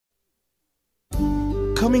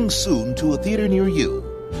Coming soon to a theater near you.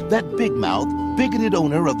 That big mouth, bigoted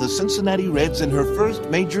owner of the Cincinnati Reds in her first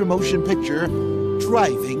major motion picture,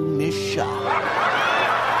 Driving Miss Shop.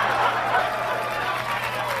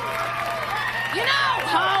 You know,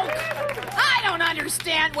 Hulk, I don't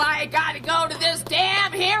understand why I gotta go to this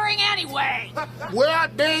damn hearing anyway. Well,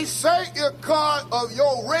 they say it's because of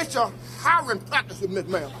your racial hiring practices, Miss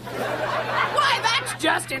Ma'am. Why, that's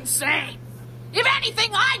just insane. If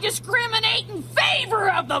anything, I discriminate in favor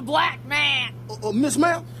of the black man. Miss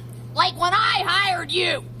Ma'am? Like when I hired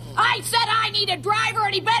you, I said I need a driver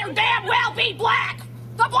and he better damn well be black.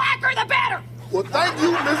 The blacker, the better. Well, thank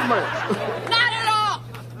you, Miss Ma'am. Not at all.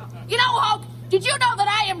 You know, Hulk, did you know that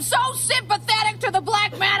I am so sympathetic to the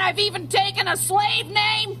black man I've even taken a slave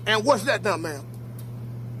name? And what's that now, ma'am?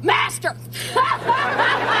 Master.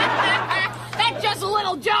 That's just a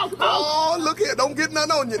little joke, Hulk. Oh, look here. Don't get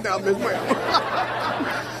none on you now, Miss Ma'am.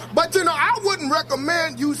 But, you know, I wouldn't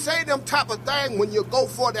recommend you say them type of thing when you go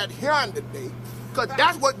for that hearing today, because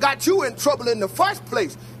that's what got you in trouble in the first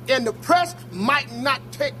place. And the press might not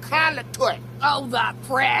take kindly to it. Oh, the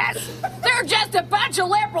press. They're just a bunch of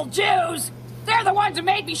liberal Jews. They're the ones who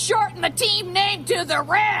made me shorten the team name to the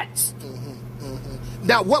Reds.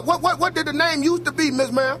 Now, what did the name used to be,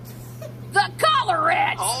 Miss Ma'am? The Color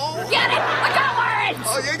Reds. Oh. Get it? The Color Reds.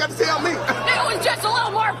 Oh, you ain't got to tell me. It was just a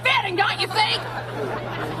little more fitting, don't you think?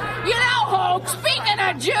 You know, Hulk, speaking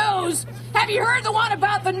of Jews, have you heard the one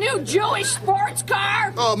about the new Jewish sports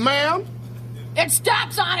car? Ma'am? It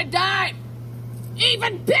stops on a dime.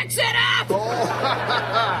 Even picks it up.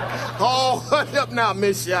 Oh, hurry up now,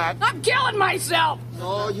 Miss Shot. I'm killing myself.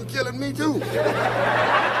 Oh, you killing me too.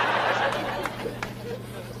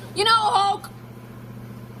 You know, Hulk,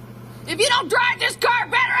 if you don't drive this car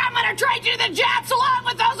better, I'm going to trade you the Jets along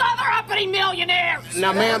with those other uppity millionaires.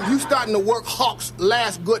 Now, ma'am, you starting to work Hawk's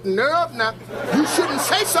last good nerve now. You shouldn't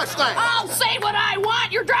say such things. I'll say what I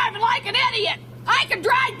want. You're driving like an idiot. I can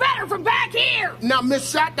drive better from back here. Now, Miss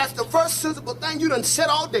Shot, that's the first sensible thing you done said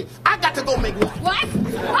all day. I got to go make one. What?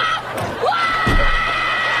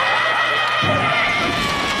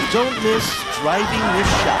 Don't miss Driving Miss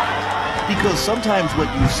Shop, because sometimes what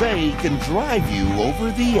you say can drive you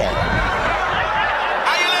over the edge.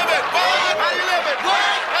 How you living, boy? How you living?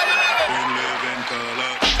 What? How you living? We live in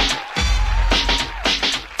color.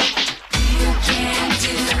 You can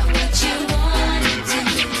do what you want to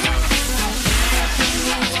do. Everything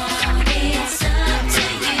you want, it's up to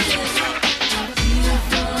you. You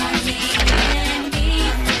for me and me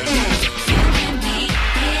for you. You can be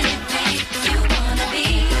anything you wanna be.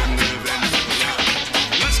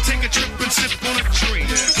 Let's take a trip and sip on a tree.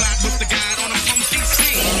 Glide with the guide on a funky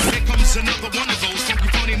scene. Here comes another one of those funky,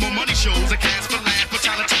 funny, more money shows. A cast for laugh, for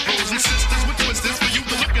talented bros and sisters with twisters for you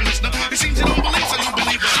to look and listen. It seems you don't believe, so you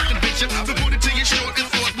believe what I can bitch you. So put it to your short and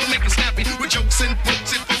thought we'll make it snappy. With jokes and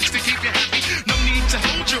pokes and folks to keep you happy. No need to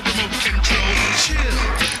hold your remote control. Chill.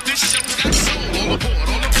 This show's got soul. All aboard,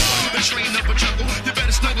 all aboard. The train up a trouble. You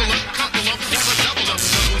better snuggle up, couple up, or a double up.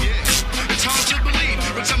 So yeah, it's hard to believe,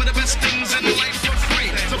 but some of the best things in life for free.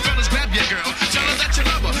 So fellas, grab your girl, tell her that you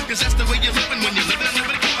love her, 'cause that's the way you're living when you're living in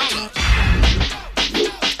Liberty Color.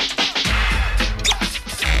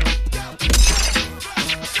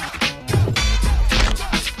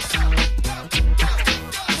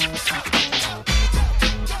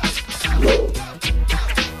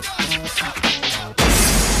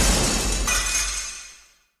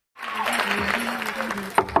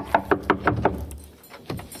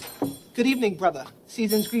 Good evening, brother.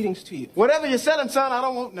 Season's greetings to you. Whatever you're selling, son, I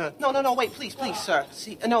don't want none. No, wait, please, sir.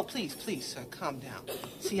 See, no, please, sir, calm down.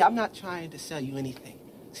 See, I'm not trying to sell you anything.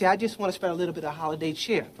 See, I just want to spread a little bit of holiday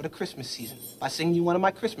cheer for the Christmas season by singing you one of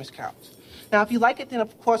my Christmas carols. Now, if you like it, then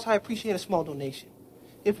of course I appreciate a small donation.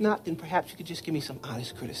 If not, then perhaps you could just give me some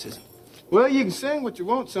honest criticism. Well, you can sing what you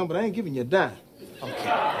want, son, but I ain't giving you a dime.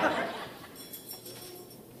 Okay.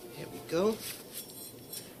 Here we go.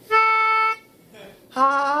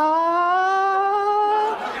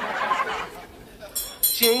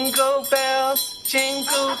 Jingle bells,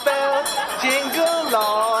 jingle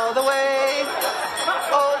all the way.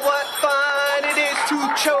 Oh, what fun it is to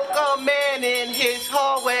choke a man in his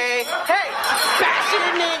hallway. Hey,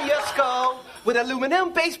 bashing in your skull with an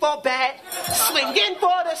aluminum baseball bat, swinging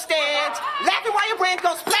for the stands, laughing while your brain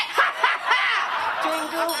goes splat. Ha, ha, ha!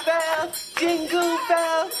 Jingle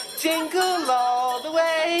bells, jingle all the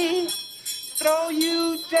way. Throw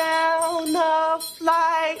you down a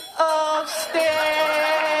flight of stairs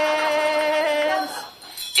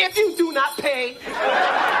if you do not pay.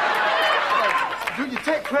 Do you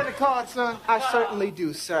take credit cards, son? I certainly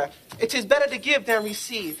do, sir. It is better to give than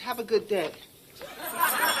receive. Have a good day.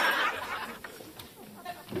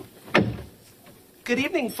 Good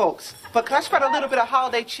evening, folks. But can I spread a little bit of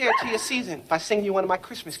holiday cheer to your season by singing you one of my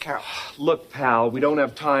Christmas carols? Look, pal, we don't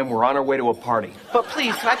have time. We're on our way to a party. But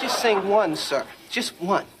please, can I just sing one, sir? Just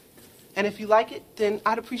one. And if you like it, then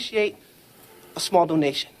I'd appreciate a small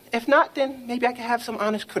donation. If not, then maybe I can have some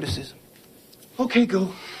honest criticism. Okay,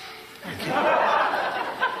 go. Thank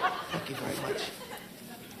you very much.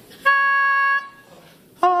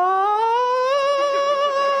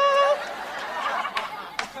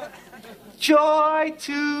 Joy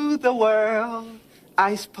to the world,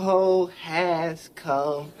 Ice Pole has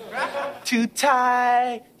come to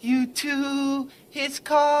tie you to his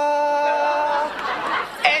car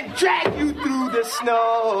and drag you through the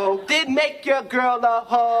snow. Then make your girl a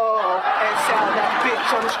hoe and sell that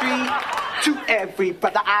bitch on the street to every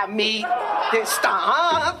brother I meet. Then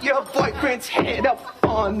stomp your boyfriend's head up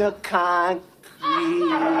on the concrete.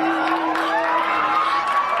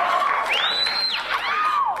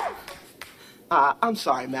 I'm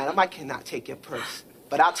sorry, madam. I cannot take your purse,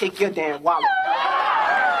 but I'll take your damn wallet.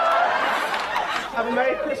 Have a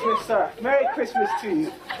Merry Christmas, sir. Merry Christmas to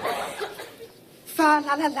you. Fa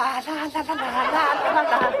la la la la la la la la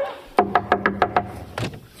la.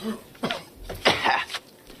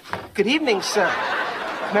 Good evening, sir.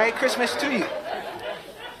 Merry Christmas to you.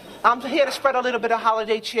 I'm here to spread a little bit of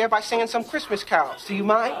holiday cheer by singing some Christmas carols. Do you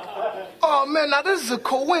mind? Oh, man, now this is a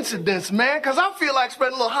coincidence, man, because I feel like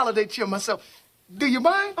spreading a little holiday cheer myself. Do you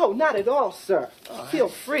mind? Oh, not at all, sir. Feel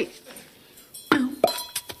free. 'Twas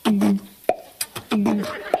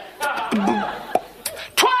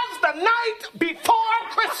the night before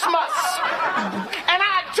Christmas, and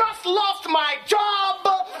I just lost my job.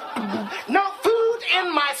 No food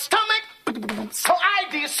in my stomach, so I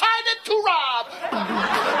decided to rob.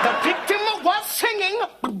 The victim was singing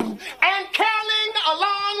and caroling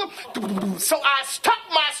along, so I stuck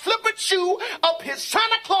my slippered shoe up his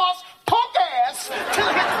Santa Claus punk ass till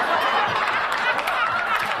his...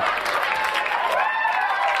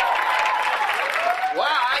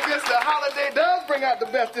 Wow, I guess the holiday does bring out the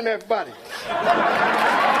best in everybody.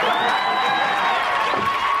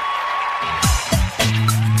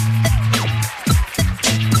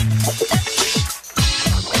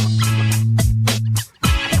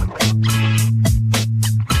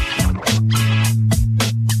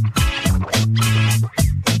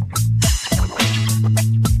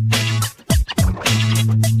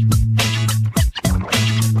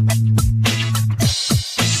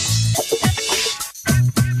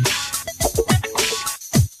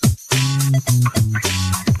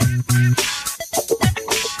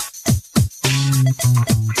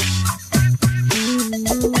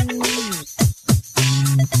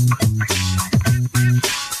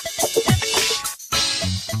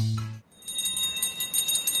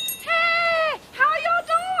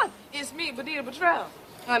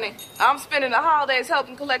 Honey, I'm spending the holidays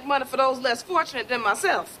helping collect money for those less fortunate than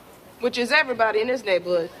myself, which is everybody in this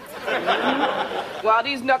neighborhood. While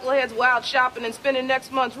these knuckleheads were out shopping and spending next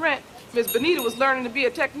month's rent, Miss Bonita was learning to be a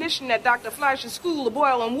technician at Dr. Fleischer's school of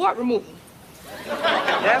boil and wart removal.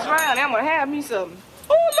 That's right, I'm gonna have me something.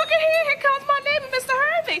 Oh, look at here. Here comes my neighbor, Mr.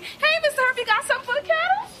 Hervey. Hey, Mr. Hervey, got something for the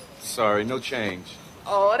cattle? Sorry, no change.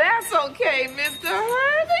 Oh, that's okay, Mr.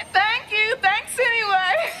 Hervey. Thank you. Thanks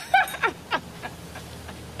anyway.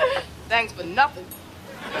 Thanks for nothing.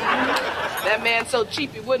 That man's so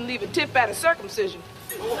cheap he wouldn't leave a tip at a circumcision.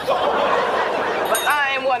 But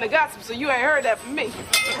I ain't one to gossip, so you ain't heard that from me.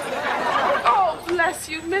 Oh, bless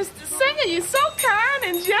you, Mr. Singer. You're so kind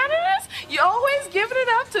and generous. You're always giving it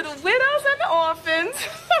up to the widows and the orphans.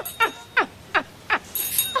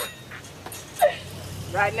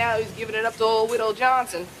 Right now, he's giving it up to old Widow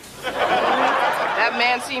Johnson. That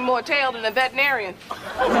man seemed more tailed than a veterinarian.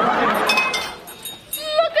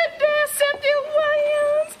 Look at this, Cynthia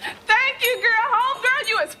Williams. Thank you, girl. Home girl,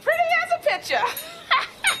 you as pretty as a picture.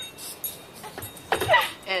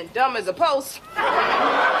 And dumb as a post.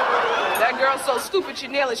 That girl's so stupid she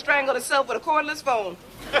nearly strangled herself with a cordless phone.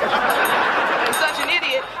 And such an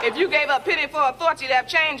idiot, if you gave her pity for her thoughts, you'd have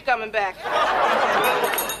change coming back.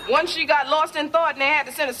 Once she got lost in thought and they had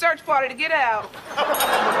to send a search party to get her out. But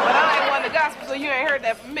I ain't one to gospel, so you ain't heard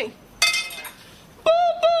that from me.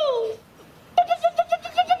 Boo-boo!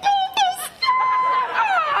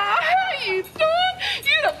 How you doing?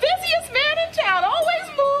 You're the busiest man in town, always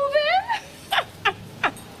moving.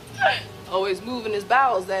 Always moving his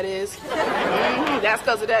bowels, that is. That's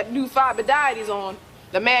because of that new fiber diet he's on.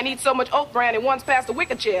 The man eats so much oat bran he once passed a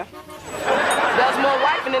wicker chair. Does more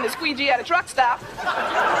wiping than the squeegee at a truck stop.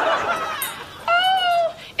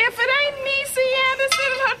 Oh, if it ain't Niecy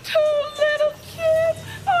Anderson and her two little kids.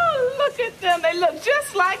 Oh, look at them. They look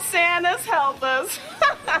just like Santa's helpers.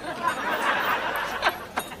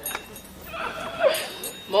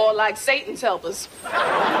 More like Satan's helpers.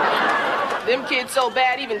 Them kids so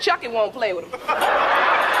bad, even Chucky won't play with them. But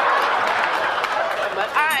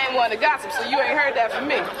I ain't one to gossip, so you ain't heard that from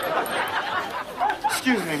me.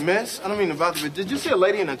 Excuse me, miss. I don't mean to bother you, but did you see a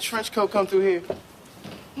lady in a trench coat come through here?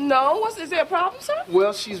 No? Is there a problem, sir?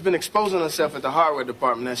 Well, she's been exposing herself at the hardware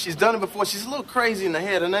department. Now, she's done it before. She's a little crazy in the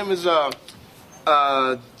head. Her name is,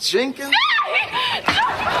 Jenkins?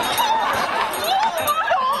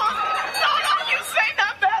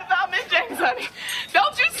 Honey.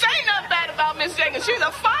 Don't you say nothing bad about Miss Jenkins. She's a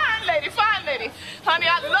fine lady, fine lady. Honey,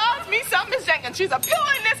 I love me some Miss Jenkins. She's a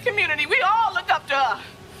pillar in this community. We all look up to her.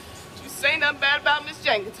 Don't you say nothing bad about Miss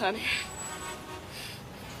Jenkins, honey.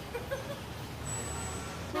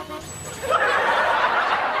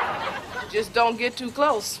 Just don't get too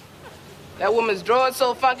close. That woman's drawing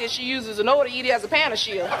so funky she uses an odor eater as a panel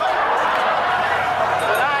shield. But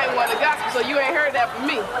I ain't one to gossip, so you ain't heard that from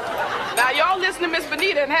me. Now, y'all listen to Miss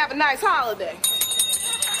Benita and have a nice holiday.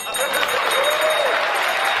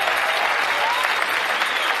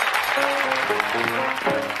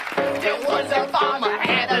 There was a farmer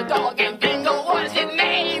had a dog, and Bingo was his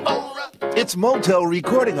name. It's Motel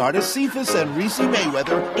recording artists Cephas and Reese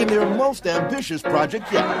Mayweather in their most ambitious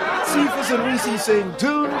project yet. Cephas and Reese sing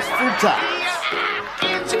Tunes for Tots.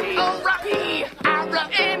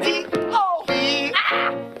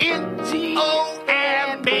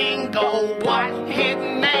 and Bingo, what his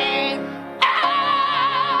name?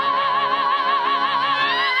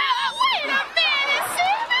 Wait a minute,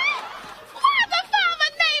 Silver. Why the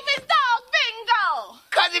farmer name his dog Bingo?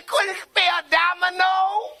 'Cause he couldn't spell domino.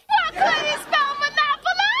 Why couldn't he spell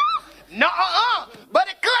Monopoly? No, but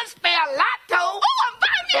it could spell lotto. Oh, and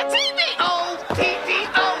buy me a TV.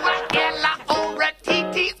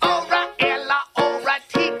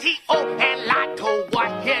 O-T-T-O-R-L-O-R-T-T-O-R-L-O-R-T-T-O and lotto,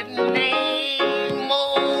 what his name?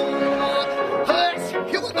 Oh, hush,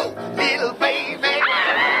 here we go, little baby.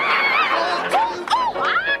 Oh, I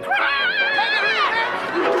cry.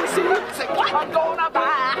 Say, What I'm gonna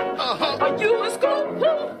buy? Are you a school?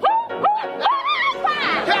 Here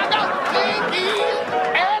I go. Ding, ding,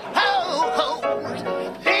 and ho, ho.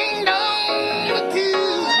 Ding, dong, too.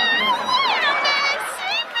 Wait a minute,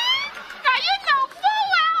 see me? Now you know full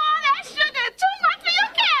well all that sugar is too much for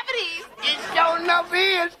your cavities. It sure enough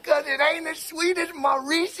is, 'cause it ain't as sweet as my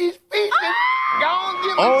Reese's Pieces. Don't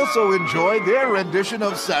give me Also enjoy their rendition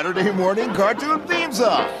of Saturday morning cartoon theme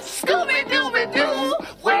song. Scooby-Dooby-Doo,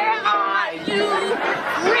 where are you?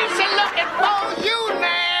 Reese looking for you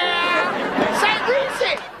now. Say,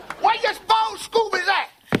 Reese, where your phone Scooby's at?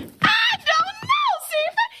 I don't know,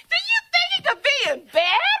 Sifa. Do you think it could be in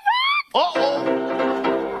bed, right? Uh-oh.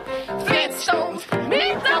 Flintstones,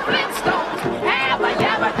 meet the Flintstones. Have a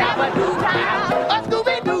yabba dabba doo time. A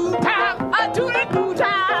Scooby-Doo time. A doodle-doo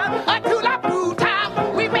time. A doodle-doo time.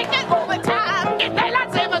 We make it overtime. It's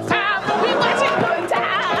daylight savings time. We watching good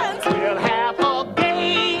times. We'll have a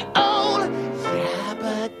gay old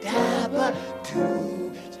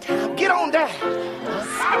yabba-dabba-doo time. Get on down.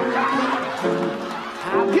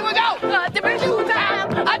 Here we go. A dibba-doo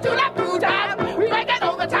time. A doodle-doo time. We make it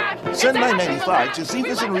overtime. Send $9.95 to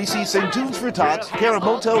Cephas and Reese Sing Tunes for Tots, care of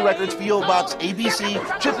Motel Records, P.O. Box ABC,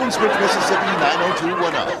 Chiplin Springs, Mississippi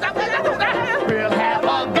 90210. We'll have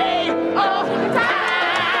a gay old time.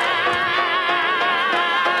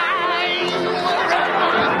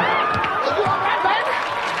 You all right, baby?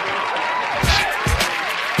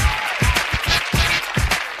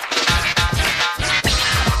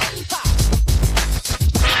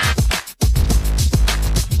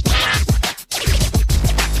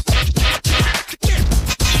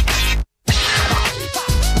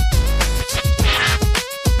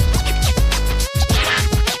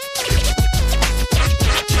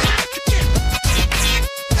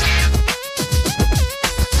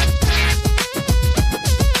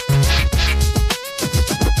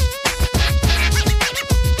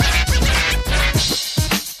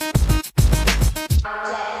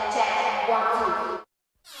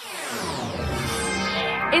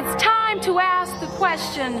 It's time to ask the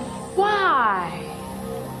question, why?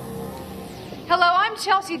 Hello, I'm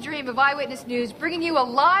Chelsea Dream of Eyewitness News, bringing you a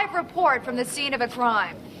live report from the scene of a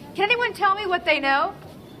crime. Can anyone tell me what they know?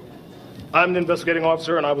 I'm the investigating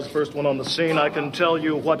officer, and I was the first one on the scene. I can tell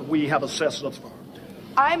you what we have assessed thus far.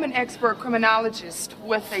 I'm an expert criminologist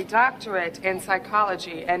with a doctorate in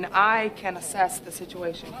psychology, and I can assess the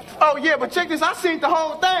situation. Oh, yeah, but check this. I seen the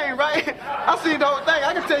whole thing, right? I seen the whole thing.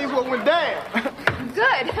 I can tell you what went down.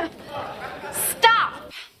 Good. Stop!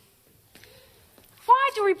 Why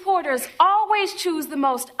do reporters always choose the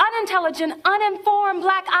most unintelligent, uninformed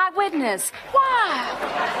black eyewitness?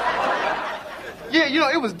 Why? Yeah, you know,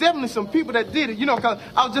 it was definitely some people that did it, you know, because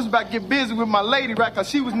I was just about to get busy with my lady, right, because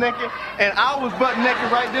she was naked, and I was butt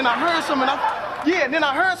naked, right? Then I heard something, then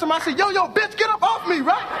I heard something, I said, yo, bitch, get up off me,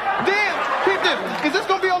 right? Then, peep this, is this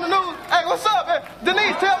going to be on the news? Hey, what's up, man?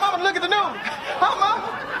 Denise, tell mama to look at the news. Huh, mama?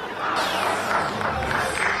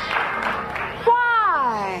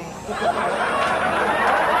 Why?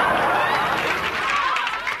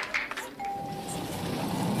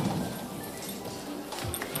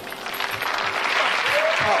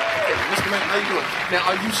 Mr. Man, how you doing? Now,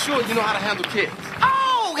 are you sure you know how to handle kids?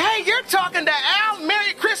 Oh, hey, you're talking to Al.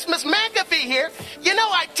 Merry Christmas, McAfee here. You know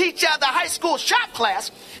I teach the high school shop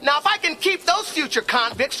class. Now, if I can keep those future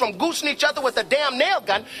convicts from goosing each other with a damn nail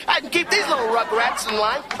gun, I can keep these little rugrats in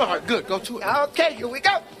line. All right, good. Go to it. Okay, here we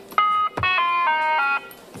go. All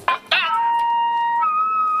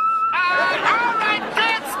right,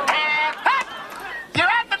 kids. You're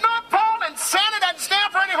at the North Pole, and Santa doesn't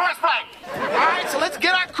stand for any horseplay. All right, so let's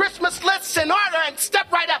get our Christmas lists in order and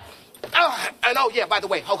step right up. And yeah, by the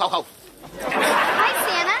way, ho, ho, ho. Hi,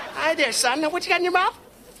 Santa. Hi there, son. Now, what you got in your mouth?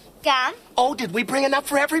 Gum. Oh, did we bring enough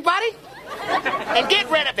for everybody? And get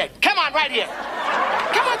rid of it. Come on, right here.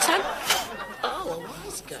 Come on, son. Oh, a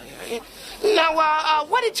wise guy. Now,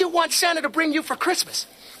 what did you want Santa to bring you for Christmas?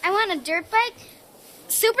 I want a dirt bike,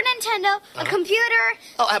 Super Nintendo, a computer.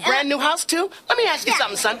 Oh, a brand new house, too? Let me ask you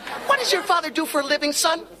something, son. What does your father do for a living,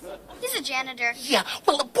 son? He's a janitor. Yeah,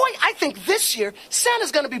 well, boy, I think this year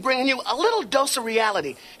Santa's going to be bringing you a little dose of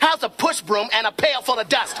reality. How's a push broom and a pail full of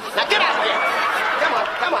dust? Now, get out of here.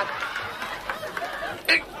 Come on.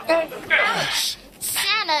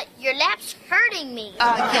 Santa, your lap's hurting me.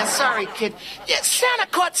 Yeah, sorry, kid. Yeah, Santa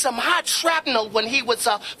caught some hot shrapnel when he was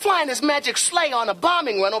flying his magic sleigh on a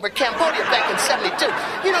bombing run over Cambodia back in '72.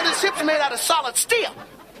 You know, this ship's made out of solid steel.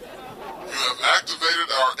 You have activated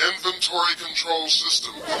our inventory control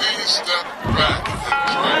system. Please step back and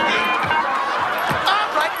try again. All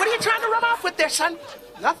right, what are you trying to run off with there, son?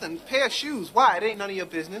 Nothing. Pair of shoes. Why? It ain't none of your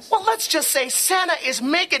business. Well, let's just say Santa is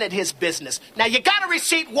making it his business. Now, you got a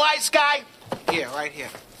receipt, wise guy? Here, right here.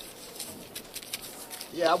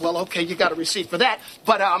 Yeah, well, okay, you got a receipt for that.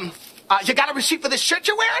 But, you got a receipt for this shirt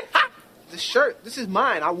you're wearing, huh? This shirt, this is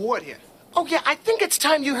mine. I wore it here. Oh, yeah, I think it's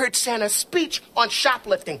time you heard Santa's speech on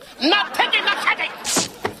shoplifting. Not picking, not checking!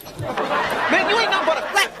 Man, you ain't nothing but a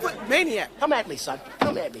flat-foot maniac. Come at me, son.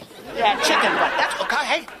 Come at me. Yeah, chicken butt. That's okay.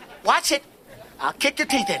 Hey, watch it. I'll kick your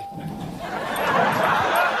teeth in.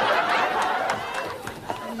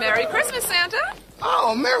 Merry Christmas, Santa.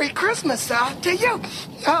 Oh, Merry Christmas to you.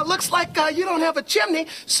 Looks like you don't have a chimney,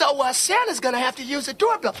 so Santa's gonna have to use a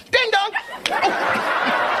doorbell. Ding dong!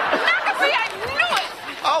 McAfee, I knew it!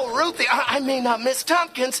 Oh, Ruthie, I mean, Miss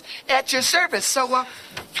Tompkins, at your service. So,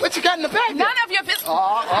 what you got in the bag? None of your business.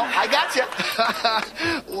 Oh, I got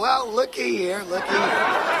you. Well, looky here.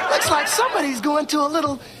 Looks like somebody's going to a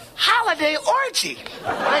little holiday orgy.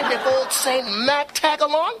 Mind if old Saint Mac tag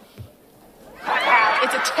along?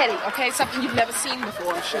 It's a teddy, okay? Something you've never seen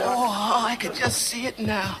before, sure. Oh, I could just see it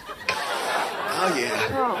now. Oh, yeah.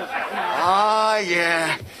 Oh,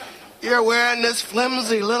 yeah. You're wearing this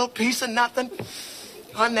flimsy little piece of nothing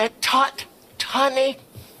on that taut, tawny,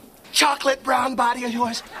 chocolate brown body of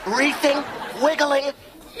yours, wreathing, wiggling,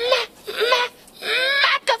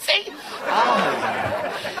 McAfee. Oh,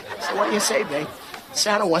 yeah. So what do you say, babe?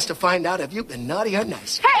 Santa wants to find out if you've been naughty or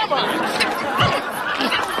nice. Hey! Come on!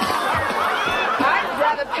 I'd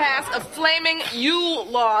rather pass a flaming Yule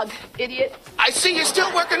log, idiot. I see you're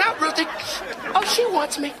still working out, Ruthie. Oh, she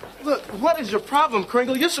wants me. Look, what is your problem,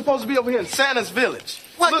 Kringle? You're supposed to be over here in Santa's village.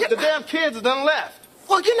 Well, look, the damn kids have done left.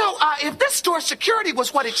 Well, you know, if this store's security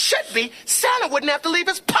was what it should be, Santa wouldn't have to leave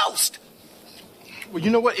his post. Well, you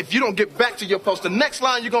know what? If you don't get back to your post, the next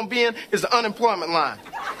line you're going to be in is the unemployment line.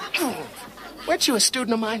 Weren't you a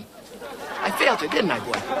student of mine? I failed you, didn't I,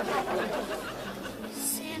 boy?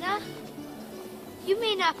 Santa, you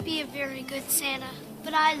may not be a very good Santa,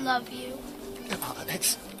 but I love you. Oh,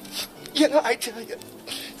 that's... You know, I tell you,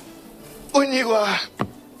 when you,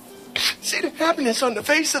 see the happiness on the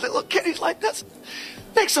face of the little kitties like this,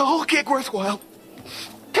 makes the whole gig worthwhile.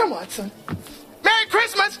 Come on, son. Merry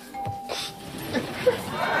Christmas!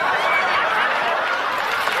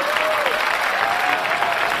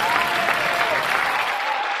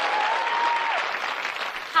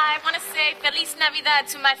 Hi, I want to say Feliz Navidad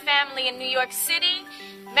to my family in New York City.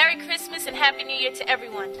 Merry Christmas and Happy New Year to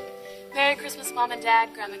everyone. Merry Christmas, Mom and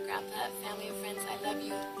Dad, Grandma and Grandpa, family and friends. I love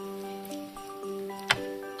you.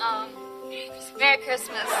 Merry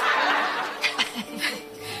Christmas.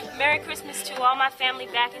 Merry Christmas to all my family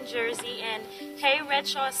back in Jersey, and hey,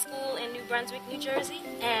 Redshaw School in New Brunswick, New Jersey,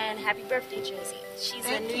 and happy birthday, Jersey. She's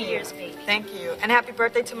a New Year's baby. Thank you. And happy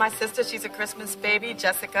birthday to my sister. She's a Christmas baby,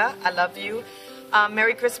 Jessica. I love you.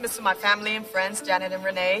 Merry Christmas to my family and friends, Janet and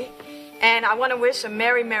Renee. And I want to wish a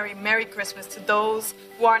Merry, Merry, Merry Christmas to those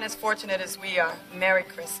who aren't as fortunate as we are. Merry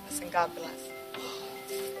Christmas, and God bless.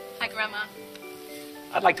 Hi, Grandma.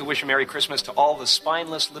 I'd like to wish a Merry Christmas to all the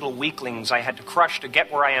spineless little weaklings I had to crush to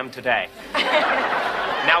get where I am today.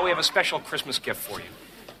 Now we have a special Christmas gift for you.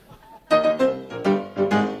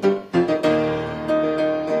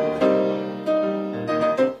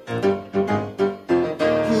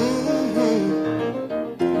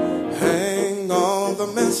 Hang on the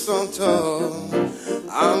mistletoe.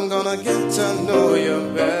 I'm gonna get to know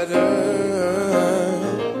you better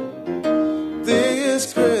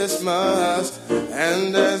this Christmas.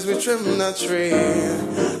 And as we trim the tree,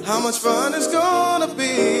 how much fun it's gonna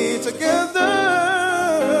be together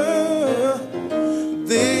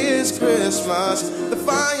this Christmas. The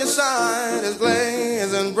fireside is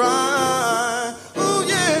blazing bright. Oh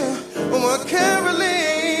yeah, we're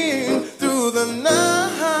caroling through the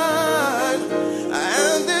night.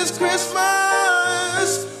 And this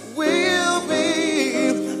Christmas will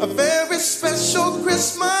be a very special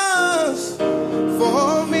Christmas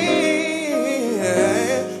for me.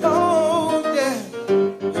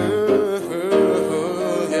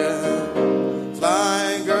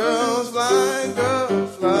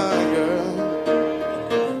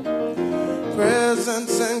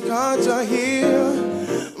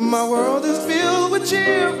 My world is filled with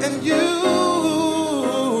cheer and you.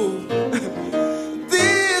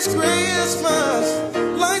 This Christmas,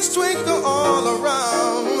 lights twinkle all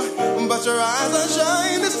around, but your eyes are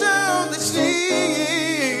shining down the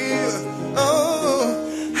sea.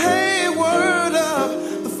 Oh, hey, word up,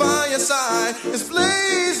 the fireside is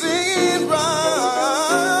blazing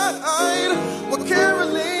bright. Well,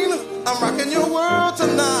 Caroline, I'm rocking your world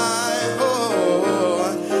tonight. Oh,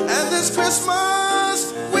 and this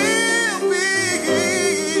Christmas will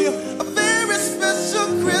be a very special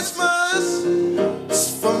Christmas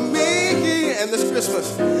for me. And this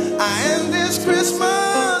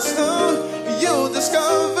Christmas, you'll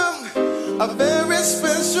discover a very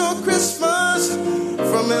special Christmas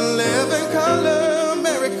from 11 color.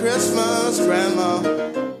 Merry Christmas, Grandma.